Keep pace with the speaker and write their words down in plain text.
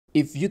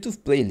If YouTube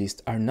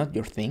playlists are not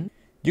your thing,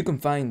 you can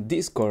find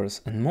this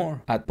course and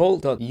more at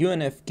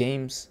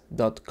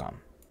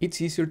paul.unfgames.com.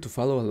 It's easier to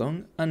follow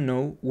along and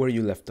know where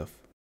you left off.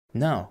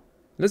 Now,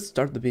 let's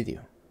start the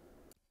video.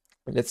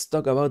 Let's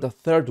talk about the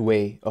third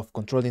way of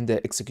controlling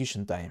the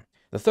execution time.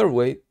 The third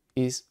way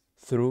is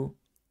through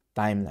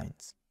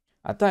timelines.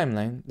 A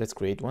timeline, let's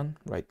create one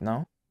right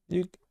now.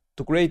 To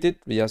create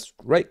it, we just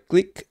right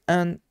click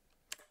and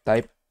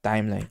type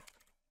timeline.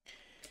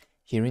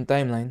 Here in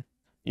timeline,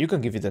 you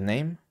can give it a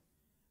name.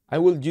 I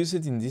will use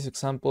it in this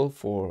example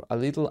for a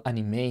little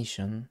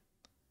animation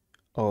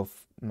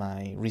of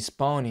my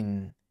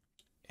respawning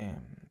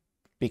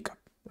pickup,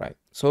 right?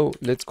 So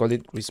let's call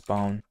it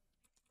respawn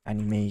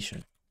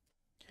animation.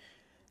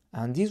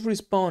 And this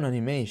respawn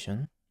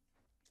animation,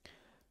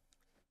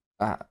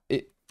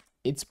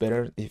 it's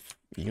better if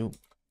you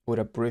put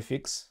a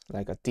prefix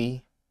like a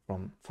T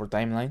for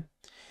timeline.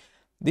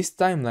 This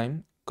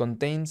timeline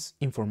contains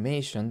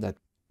information that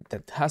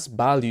has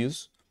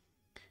values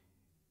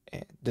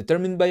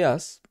determined by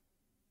us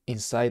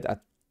inside a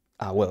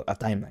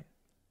timeline.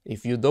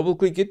 If you double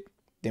click it,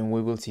 then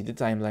we will see the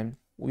timeline.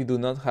 We do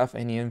not have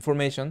any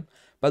information,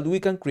 but we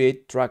can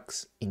create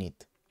tracks in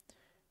it.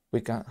 We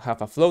can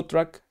have a float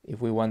track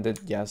if we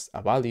wanted just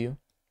a value.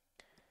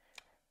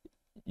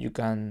 You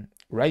can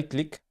right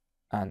click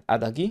and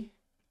add a key,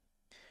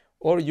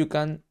 or you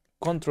can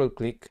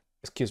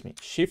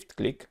shift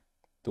click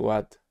to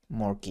add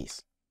more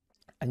keys.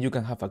 And you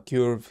can have a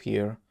curve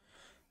here,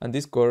 and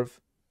this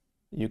curve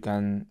you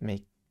can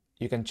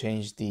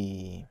change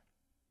the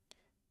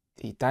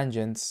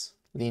tangents,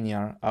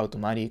 linear,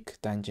 automatic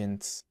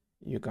tangents.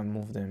 You can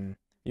move them.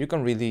 You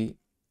can really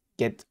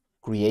get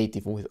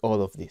creative with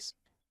all of this.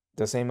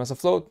 The same as a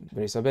float,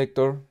 there is a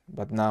vector,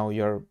 but now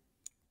you're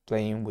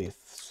playing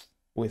with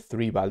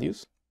 3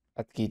 values.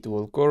 Add key to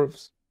all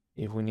curves.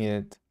 If we need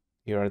it,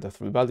 here are the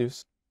 3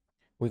 values.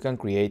 We can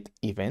create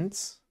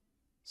events.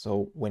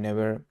 So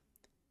whenever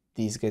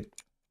this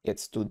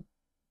gets to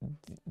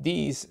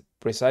this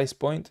precise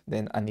point,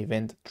 then an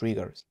event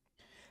triggers.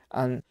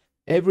 And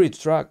every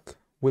track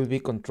will be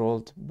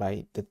controlled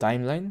by the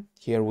timeline.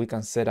 Here we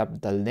can set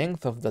up the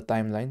length of the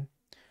timeline.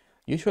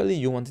 Usually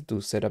you want it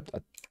to set up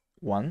at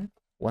 1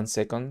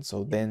 second,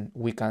 so then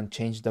we can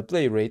change the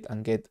play rate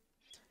and get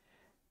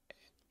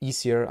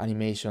easier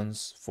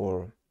animations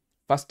for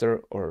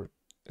faster or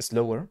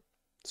slower.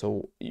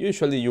 So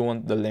usually you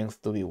want the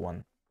length to be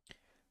 1.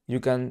 You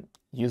can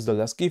use the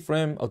last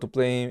keyframe,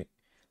 autoplay,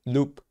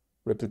 loop,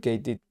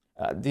 replicate it.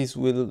 This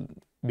will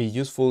be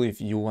useful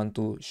if you want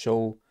to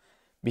show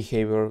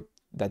behavior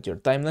that your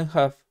timeline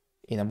have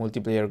in a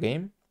multiplayer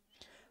game.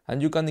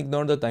 And you can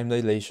ignore the time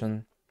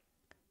dilation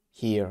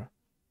here.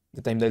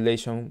 The time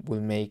dilation will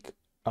make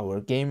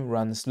our game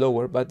run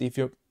slower, but if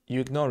you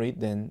ignore it,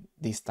 then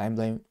this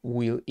timeline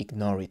will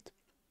ignore it.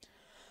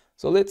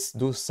 So let's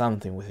do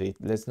something with it.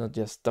 Let's not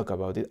just talk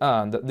about it.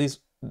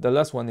 The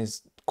last one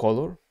is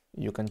color.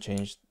 You can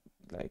change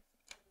like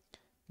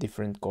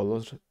different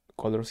colors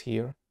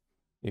here.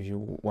 If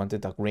you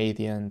wanted a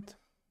gradient,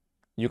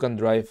 you can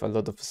drive a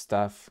lot of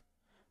stuff,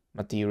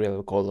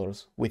 material,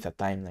 colors with a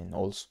timeline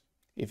also.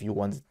 If you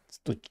want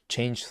to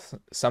change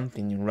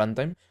something in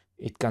runtime,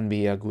 it can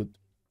be a good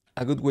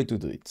way to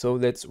do it. So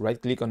let's right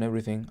click on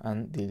everything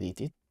and delete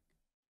it.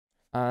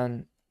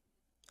 And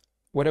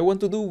what I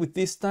want to do with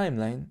this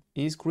timeline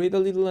is create a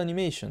little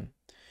animation,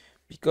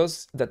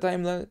 because the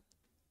timeline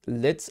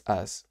lets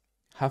us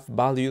have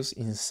values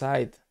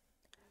inside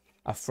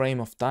a frame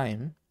of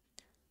time.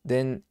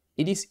 Then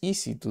it is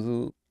easy to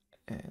do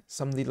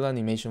some little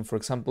animation. For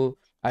example,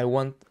 I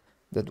want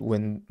that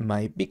when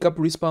my pickup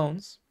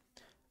respawns,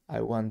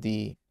 I want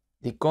the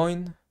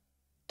coin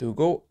to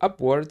go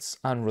upwards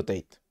and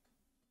rotate.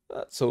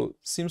 So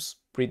seems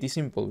pretty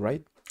simple,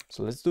 right?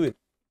 So let's do it.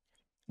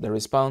 The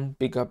respawn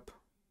pickup,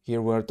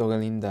 here we're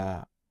toggling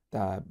the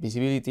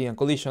visibility and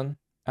collision,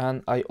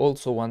 and I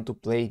also want to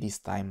play this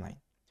timeline.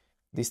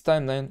 This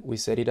timeline, we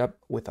set it up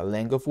with a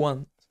length of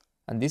 1,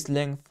 and this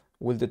length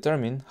will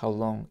determine how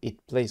long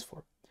it plays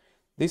for.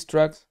 This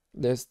track,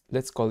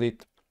 let's call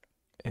it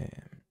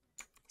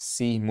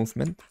C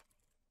movement.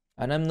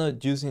 And I'm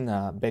not using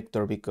a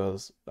vector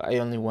because I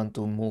only want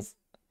to move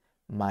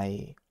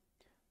my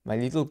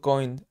little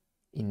coin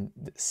in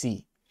the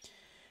C.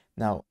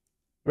 Now,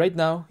 right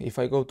now, if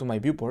I go to my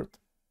viewport,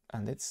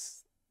 and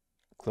let's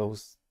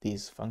close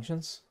these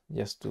functions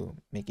just to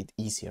make it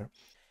easier.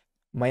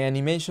 My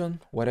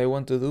animation, what I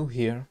want to do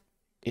here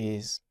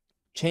is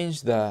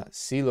change the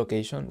C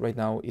location. Right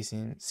now is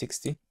in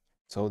 60.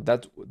 So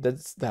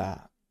that's the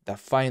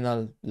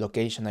final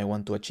location I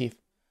want to achieve.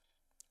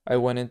 I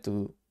want it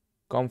to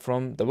come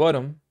from the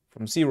bottom,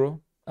 from 0,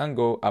 and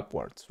go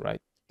upwards,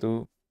 right,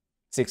 to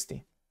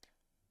 60.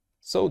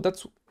 So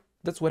that's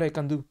what I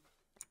can do.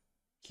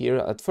 Here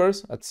at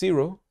first, at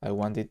 0, I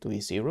want it to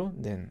be 0,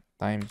 then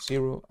times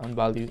 0 and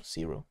value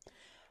 0.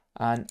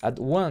 And at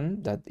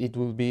 1, that it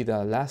will be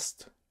the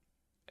last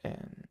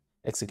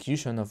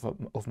execution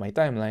of my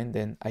timeline,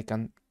 then I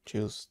can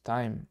choose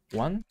time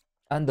 1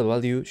 and the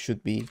value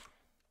should be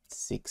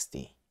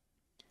 60.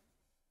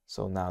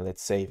 So now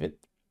let's save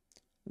it.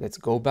 Let's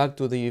go back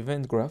to the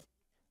event graph,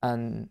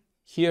 and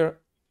here,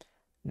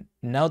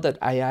 now that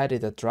I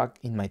added a track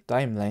in my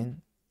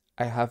timeline,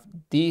 I have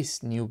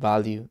this new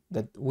value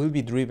that will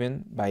be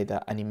driven by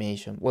the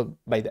animation, well,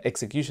 by the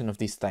execution of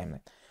this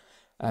timeline.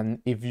 And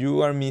if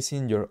you are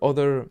missing your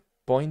other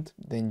point,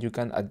 then you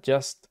can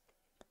adjust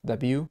the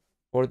view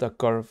or the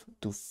curve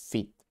to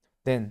fit.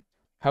 Then,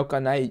 how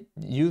can I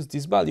use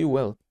this value?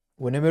 Well,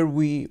 whenever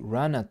we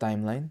run a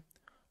timeline,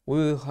 we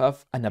will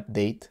have an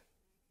update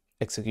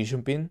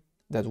execution pin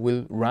that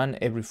will run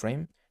every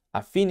frame,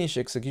 a finish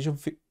execution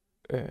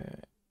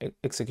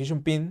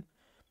pin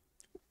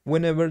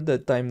whenever the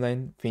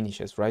timeline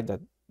finishes, right? That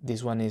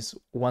this one is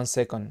 1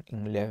 second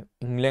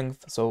in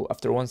length, so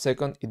after 1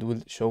 second it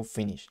will show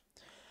finish.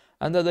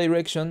 And the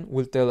direction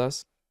will tell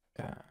us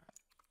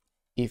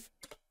if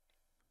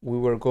we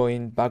were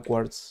going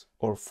backwards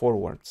or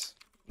forwards.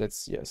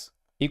 Let's just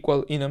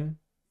equal enum,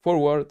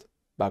 forward,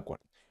 backward.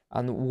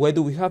 And why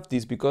do we have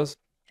this? Because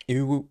if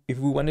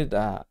we wanted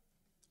a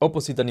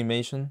opposite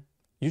animation,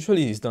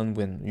 usually it's done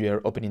when you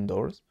are opening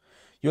doors.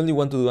 You only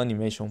want to do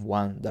animation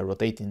 1, the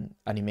rotating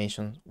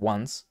animation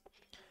once,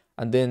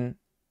 and then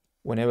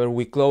whenever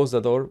we close the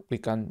door, we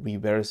can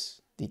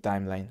reverse the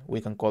timeline.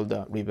 We can call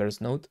the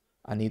reverse node,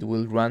 and it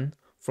will run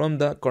from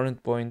the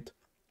current point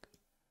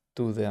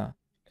to the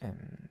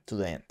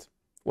end,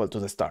 well, to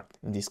the start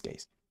in this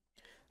case.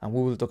 And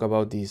we will talk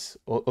about this,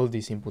 all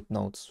these input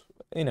nodes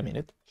in a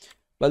minute.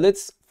 But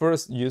let's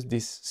first use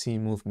this C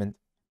movement.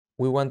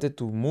 We wanted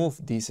to move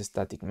this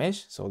static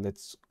mesh, so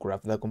let's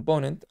grab the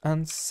component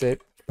and set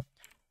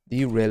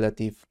the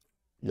relative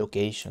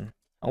location.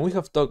 And we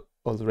have talked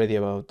already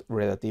about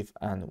relative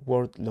and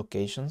world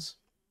locations,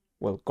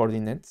 well,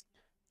 coordinates.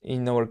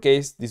 In our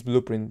case, this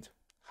blueprint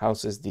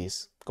houses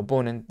this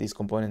component. This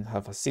component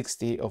has a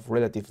 60 of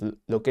relative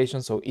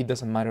location, so it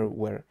doesn't matter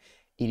where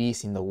it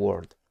is in the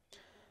world.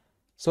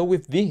 So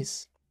with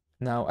this,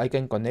 now I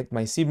can connect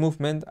my C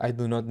movement. I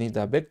do not need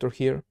a vector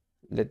here.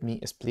 Let me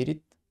split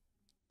it,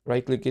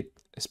 right click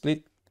it,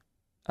 split,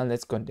 and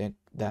let's connect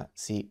the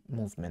C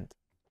movement.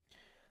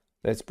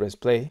 Let's press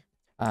play,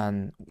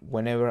 and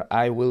whenever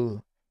I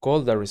will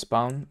call the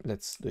respawn,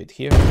 let's do it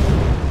here.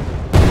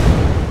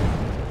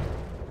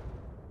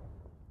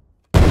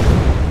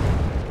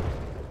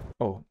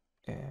 Oh,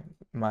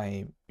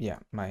 my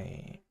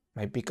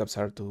pickups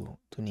are too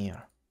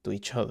near to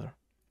each other.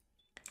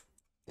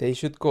 They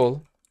should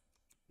call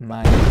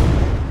my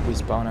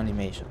respawn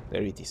animation.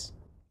 There it is.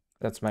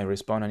 That's my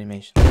respawn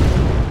animation.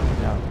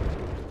 Now,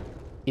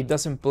 it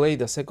doesn't play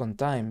the second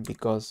time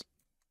because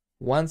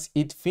once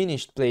it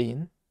finished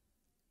playing,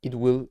 it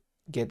will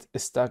get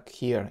stuck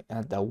here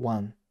at the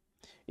 1.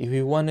 If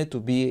we want it to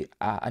be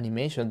an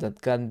animation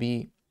that can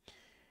be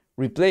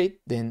replayed,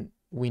 then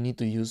we need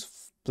to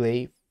use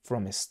play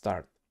from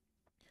start.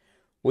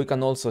 We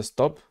can also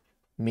stop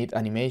mid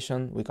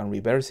animation, we can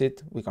reverse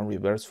it, we can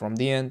reverse from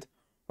the end,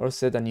 or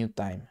set a new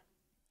time.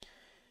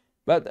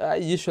 But I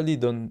usually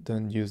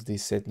don't use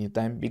this set new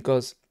time,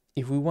 because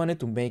if we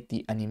wanted to make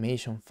the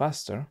animation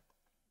faster,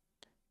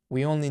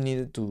 we only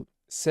needed to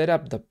set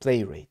up the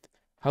play rate.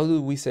 How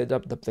do we set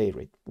up the play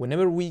rate?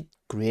 Whenever we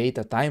create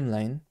a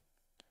timeline,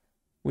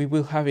 we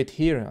will have it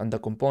here on the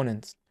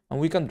components, and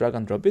we can drag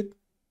and drop it.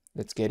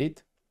 Let's get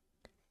it.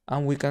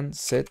 And we can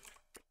set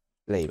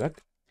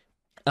playback,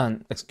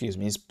 and excuse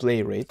me, it's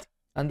play rate.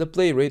 And the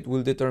play rate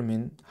will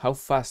determine how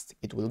fast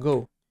it will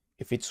go.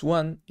 If it's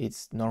 1,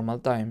 it's normal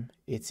time.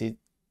 If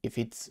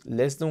it's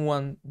less than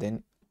 1,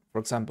 then, for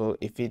example,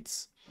 if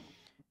it's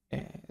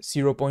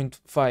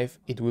 0.5,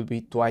 it will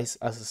be twice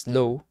as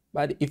slow.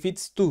 But if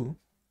it's 2,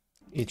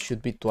 it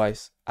should be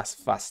twice as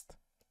fast.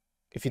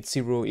 If it's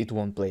 0, it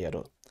won't play at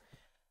all.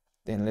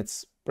 Then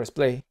let's press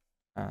play,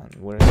 and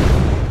where is it?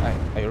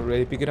 I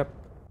already picked it up,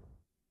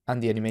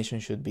 and the animation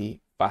should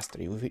be faster.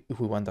 If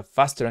we want a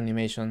faster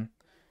animation,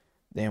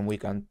 then we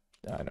can,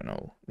 I don't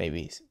know,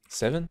 maybe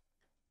 7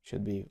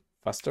 should be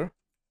faster.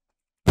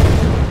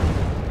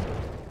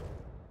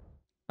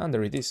 And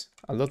there it is,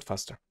 a lot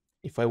faster.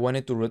 If I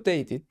wanted to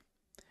rotate it,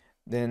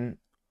 then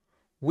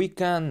we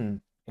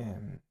can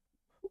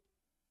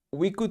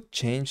we could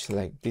change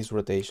like this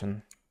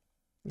rotation,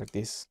 like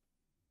this,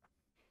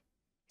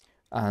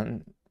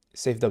 and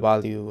save the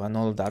value and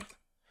all that.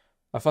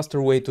 A faster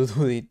way to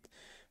do it,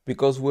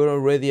 because we're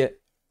already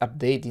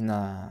updating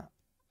a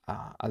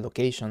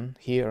location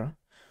here,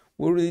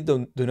 we really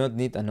do not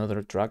need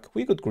another track.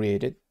 We could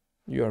create it.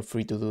 You are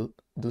free to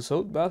do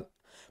so, but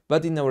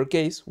in our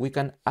case, we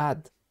can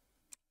add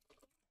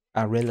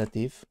a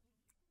relative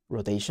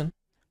rotation,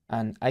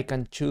 and I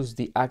can choose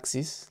the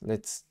axis.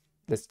 Let's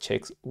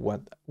check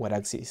what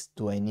axis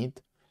do I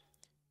need.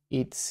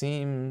 It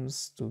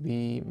seems to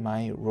be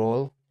my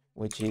roll,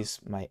 which is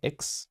my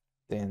X.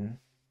 Then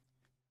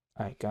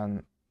I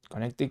can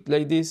connect it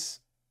like this.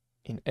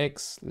 In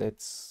X,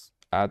 let's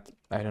add,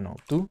 I don't know,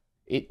 2.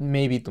 It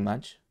may be too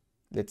much.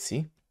 Let's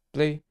see.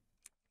 Play.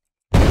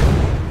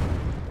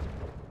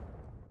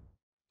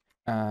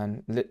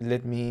 And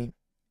let me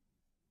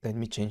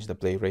change the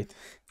play rate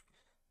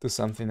to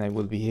something I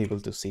will be able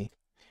to see.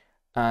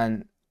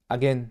 And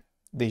again,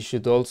 they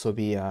should also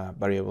be a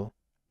variable.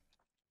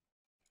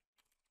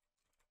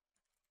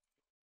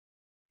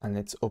 And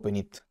let's open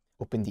it,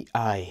 open the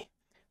eye.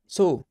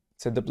 So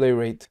set the play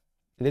rate.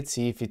 Let's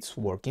see if it's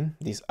working,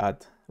 this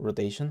add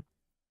rotation.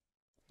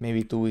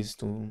 Maybe 2 is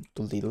too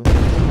little.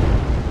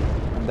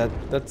 And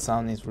that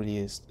sound is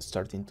really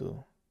starting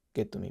to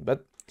get to me.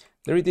 But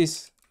there it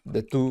is,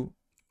 the 2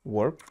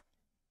 work.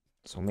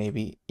 So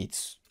maybe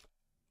it's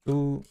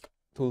too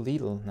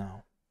little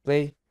now.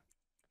 Play.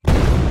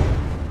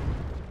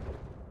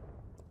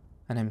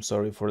 And I'm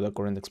sorry for the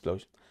current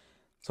explosion.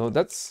 So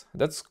that's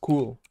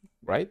cool,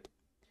 right?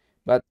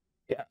 But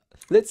yeah,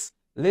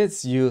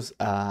 let's use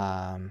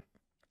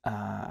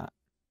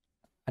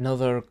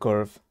another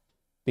curve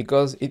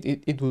because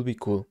it will be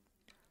cool.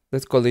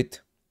 Let's call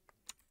it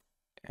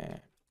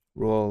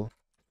roll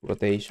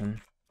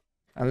rotation,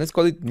 and let's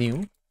call it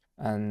new,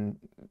 and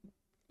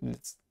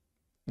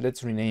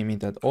let's rename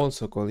it and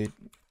also call it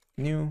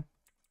new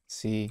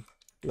C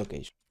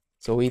location.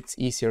 So it's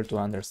easier to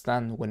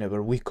understand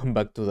whenever we come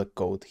back to the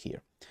code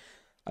here.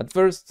 At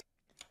first,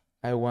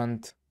 I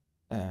want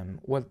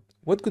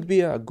what could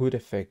be a good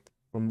effect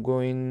from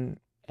going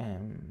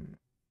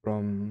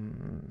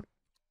from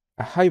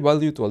a high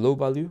value to a low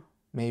value,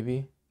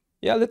 maybe.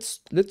 Yeah, let's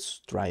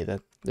try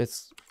that.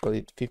 Let's call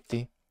it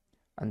 50,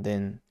 and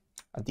then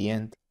at the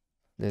end,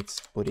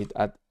 let's put it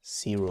at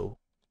 0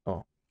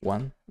 or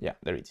 1. Yeah,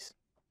 there it is.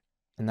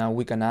 And now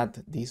we can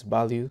add this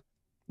value,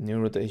 new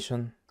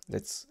rotation.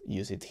 Let's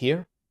use it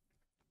here.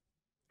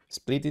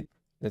 Split it.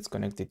 Let's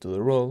connect it to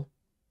the roll.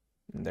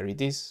 And there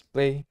it is.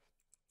 Play.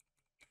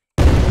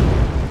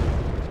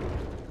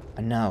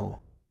 And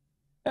now,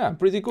 yeah,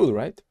 pretty cool,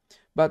 right?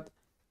 But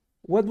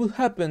what would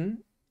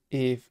happen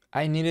if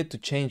I needed to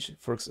change?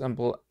 For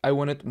example, I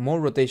wanted more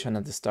rotation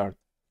at the start.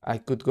 I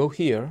could go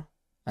here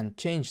and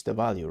change the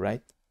value,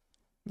 right?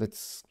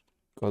 Let's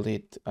call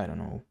it, I don't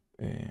know,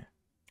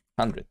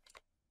 100.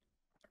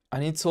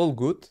 And it's all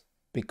good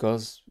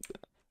because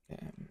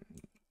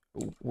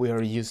we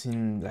are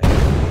using like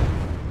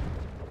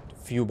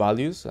few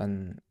values,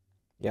 and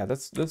yeah,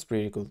 that's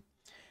pretty cool.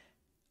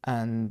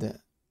 And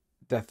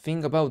the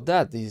thing about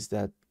that is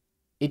that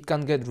it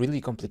can get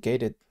really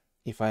complicated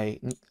if I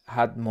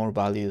had more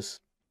values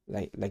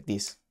like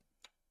this,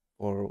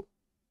 or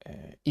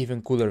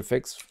even cooler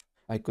effects.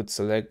 I could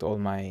select all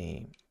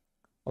my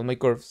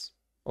curves,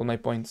 all my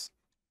points,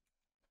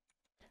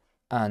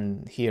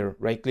 and here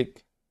right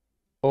click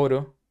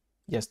auto,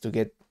 just to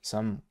get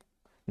some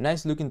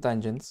nice looking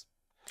tangents.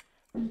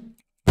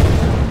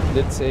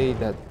 Let's say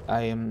that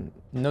I am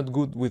not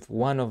good with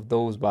one of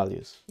those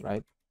values,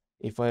 right?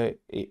 If I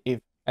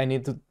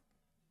need to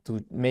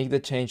make the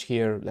change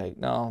here, like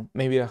no,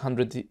 maybe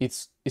 100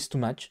 it's too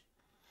much,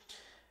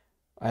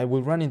 I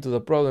will run into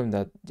the problem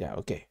that, yeah,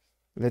 okay,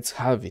 let's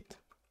have it.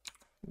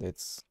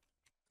 Let's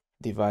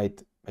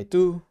divide by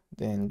 2,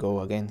 then go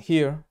again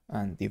here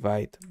and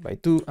divide by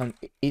 2, and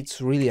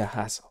it's really a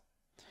hassle.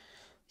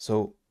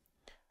 So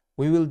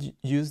we will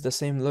use the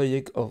same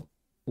logic of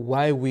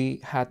why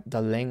we had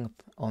the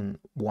length on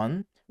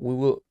 1. We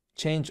will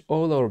change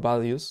all our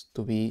values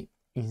to be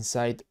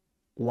inside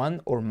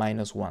 1 or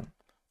minus 1.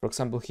 For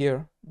example,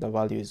 here the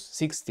value is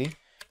 60.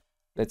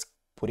 Let's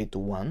put it to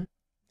 1.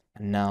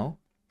 And now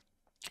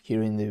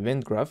here in the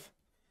event graph,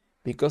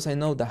 because I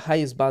know the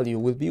highest value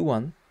will be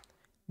 1,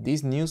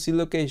 this new C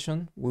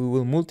location, we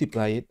will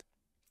multiply it,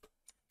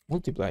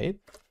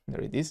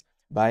 there it is,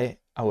 by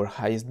our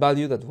highest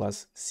value that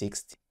was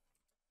 60.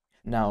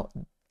 Now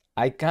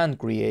I can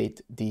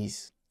create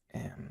this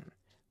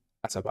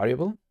as a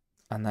variable,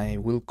 and I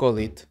will call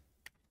it,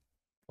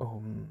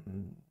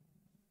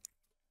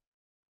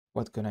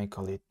 what can I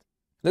call it?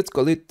 Let's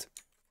call it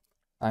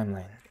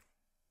timeline.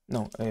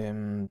 No,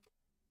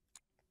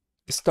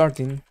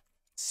 starting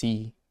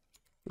C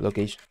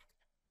location,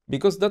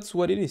 because that's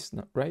what it is,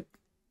 right?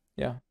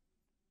 Yeah.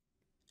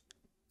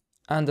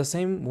 And the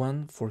same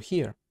one for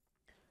here.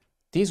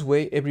 This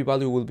way every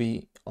value will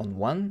be on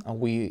 1, and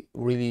we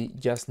really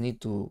just need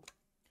to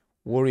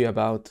worry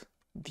about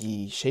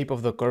the shape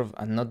of the curve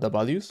and not the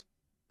values,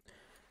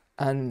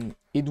 and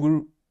it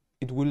will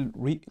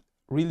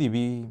really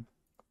be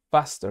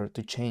faster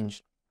to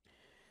change.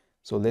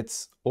 So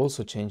let's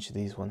also change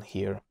this one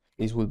here.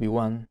 This will be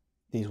 1,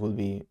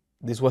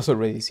 this was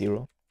already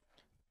 0,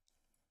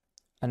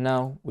 and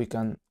now we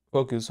can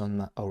focus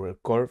on our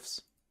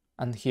curves,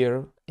 and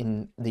here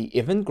in the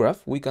event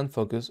graph we can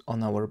focus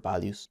on our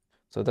values.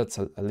 So that's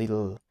a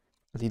little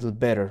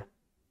better,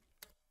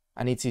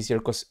 and it's easier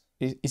because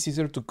it's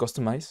easier to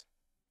customize,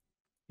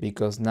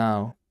 because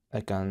now I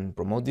can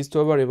promote this to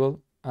a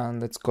variable,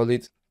 and let's call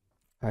it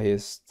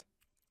highest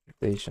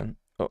rotation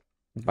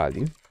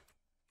value.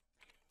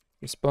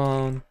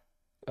 Respawn,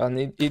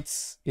 and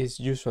it's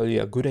usually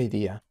a good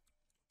idea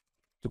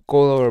to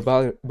call our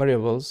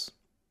variables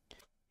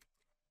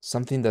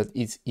something that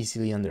is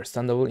easily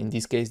understandable. In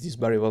this case, these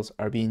variables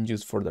are being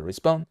used for the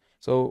respawn.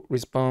 So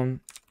respawn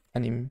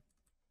anim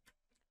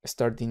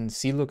starting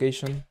C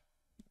location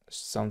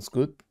sounds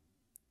good.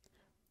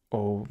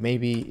 Or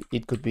maybe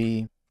it could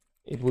be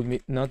it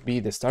would not be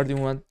the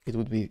starting one, it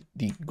would be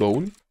the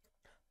goal.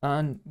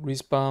 And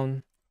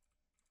respawn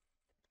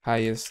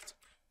highest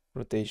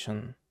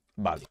rotation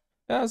value.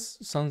 That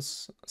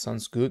sounds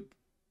good,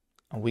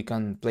 and we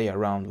can play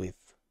around with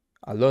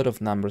a lot of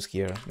numbers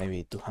here,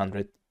 maybe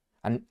 200,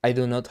 and I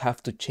do not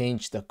have to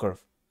change the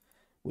curve,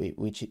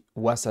 which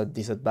was a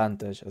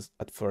disadvantage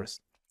at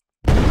first.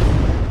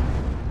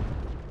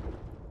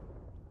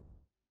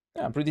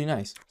 Yeah, pretty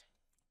nice.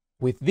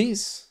 With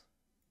this,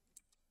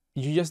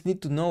 you just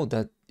need to know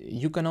that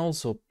you can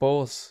also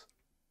pause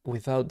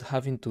without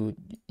having to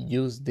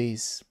use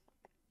these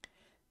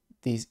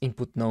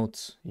input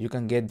nodes. You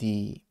can get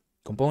the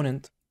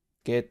component,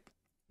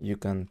 you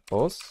can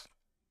pause.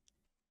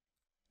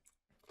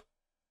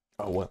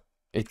 Oh well,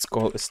 it's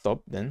called a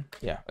stop then.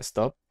 Yeah, a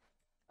stop,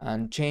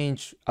 and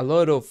change a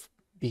lot of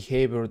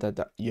behavior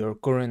that your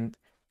current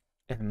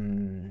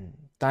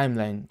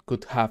timeline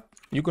could have.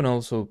 You can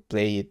also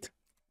play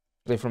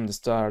from the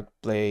start,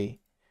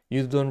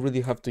 you don't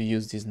really have to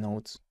use these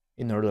nodes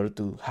in order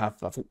to have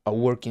a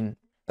working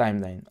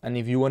timeline. And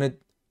if you wanted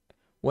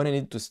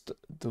it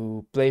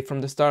to play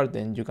from the start,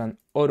 then you can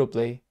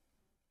autoplay,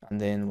 and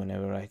then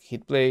whenever I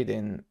hit play,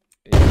 then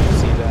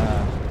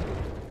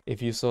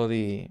if you saw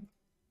the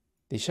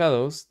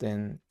shadows,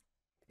 then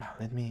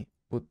let me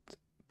put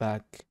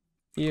back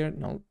here.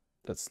 No,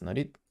 that's not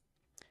it.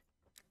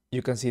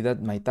 You can see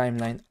that my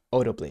timeline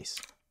autoplays,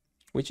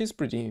 which is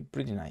pretty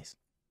nice.